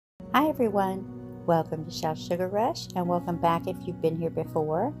Hi everyone, welcome to Chef Sugar Rush and welcome back if you've been here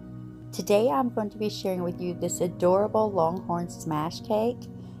before. Today I'm going to be sharing with you this adorable Longhorn Smash Cake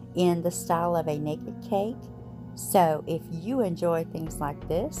in the style of a naked cake. So if you enjoy things like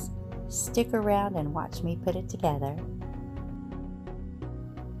this, stick around and watch me put it together.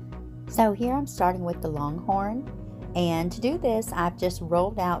 So here I'm starting with the Longhorn, and to do this I've just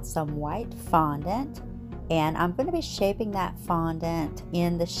rolled out some white fondant. And I'm going to be shaping that fondant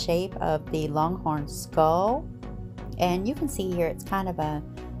in the shape of the Longhorn skull. And you can see here it's kind of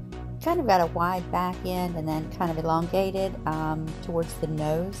got a wide back end and then kind of elongated towards the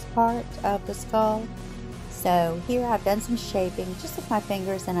nose part of the skull. So here I've done some shaping just with my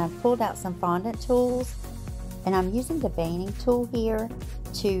fingers, and I've pulled out some fondant tools. And I'm using the veining tool here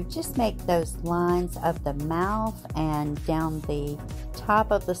to just make those lines of the mouth and down the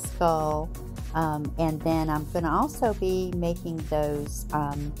top of the skull. And then I'm going to also be making those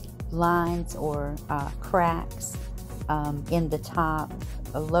lines or cracks in the top,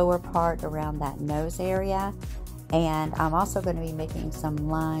 lower part around that nose area. And I'm also going to be making some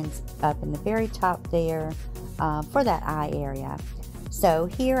lines up in the very top there for that eye area. So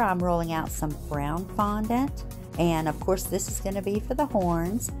here I'm rolling out some brown fondant, and of course this is going to be for the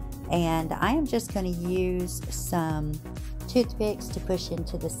horns. And I am just going to use some toothpicks to push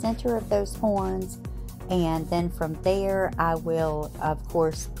into the center of those horns, and then from there I will of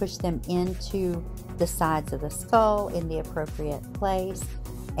course push them into the sides of the skull in the appropriate place.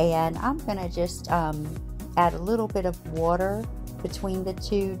 And I'm going to just add a little bit of water between the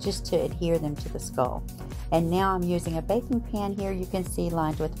two just to adhere them to the skull. And now I'm using a baking pan here, you can see,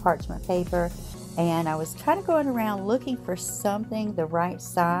 lined with parchment paper, and I was kind of going around looking for something the right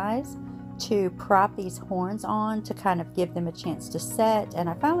size to prop these horns on to kind of give them a chance to set, and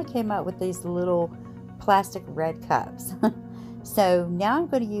I finally came up with these little plastic red cups. So now I'm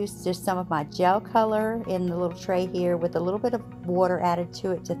going to use just some of my gel color in the little tray here with a little bit of water added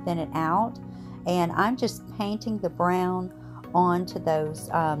to it to thin it out, and I'm just painting the brown onto those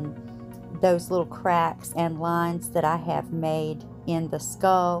little cracks and lines that I have made in the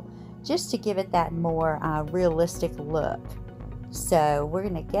skull, just to give it that more realistic look. So we're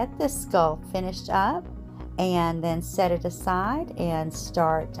going to get this skull finished up and then set it aside and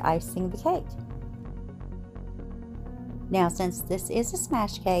start icing the cake. Now, since this is a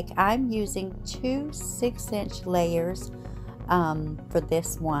smash cake, I'm using 2 6-inch layers for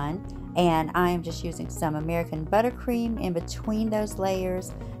this one, and I am just using some American buttercream in between those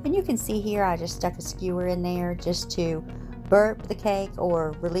layers. And you can see here I just stuck a skewer in there just to burp the cake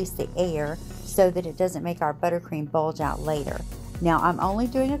or release the air so that it doesn't make our buttercream bulge out later. Now I'm only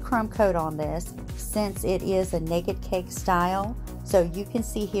doing a crumb coat on this since it is a naked cake style. So you can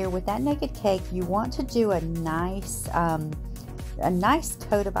see here with that naked cake, you want to do a nice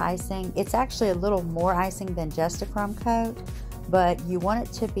coat of icing. It's actually a little more icing than just a crumb coat, but you want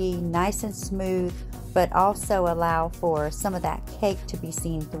it to be nice and smooth, but also allow for some of that cake to be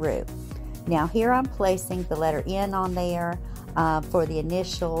seen through. Now here I'm placing the letter N on there for the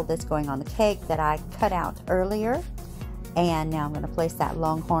initial that's going on the cake that I cut out earlier. And now I'm going to place that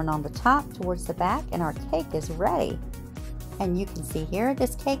longhorn on the top towards the back, and our cake is ready. And you can see here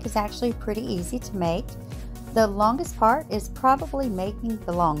this cake is actually pretty easy to make. The longest part is probably making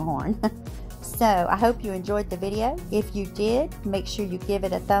the longhorn. So I hope you enjoyed the video. If you did, make sure you give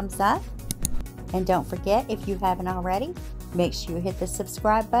it a thumbs up. And don't forget, if you haven't already, make sure you hit the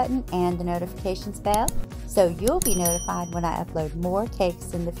subscribe button and the notifications bell so you'll be notified when I upload more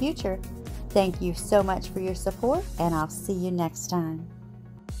cakes in the future. Thank you so much for your support, and I'll see you next time.